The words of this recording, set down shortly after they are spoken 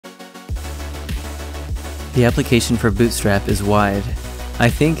The application for Bootstrap is wide. I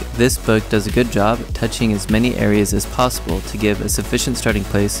think this book does a good job touching as many areas as possible to give a sufficient starting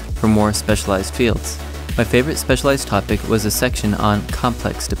place for more specialized fields. My favorite specialized topic was a section on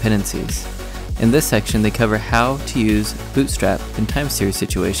complex dependencies. In this section, they cover how to use Bootstrap in time series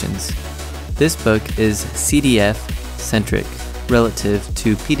situations. This book is CDF-centric relative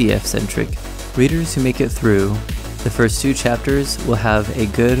to PDF-centric. Readers who make it through the first 2 chapters will have a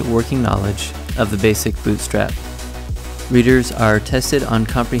good working knowledge of the basic Bootstrap. Readers are tested on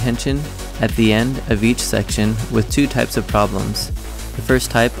comprehension at the end of each section with 2 types of problems. The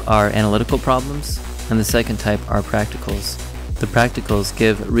first type are analytical problems, and the second type are practicals. The practicals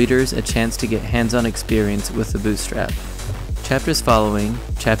give readers a chance to get hands-on experience with the Bootstrap. Chapters following,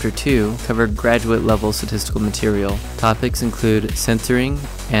 Chapter 2, cover graduate-level statistical material. Topics include censoring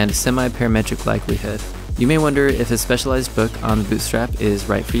and semi-parametric likelihood. You may wonder if a specialized book on Bootstrap is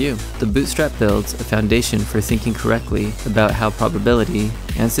right for you. The Bootstrap builds a foundation for thinking correctly about how probability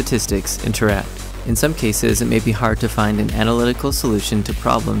and statistics interact. In some cases, it may be hard to find an analytical solution to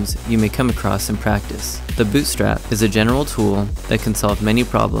problems you may come across in practice. The Bootstrap is a general tool that can solve many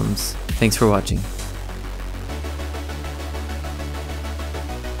problems. Thanks for watching.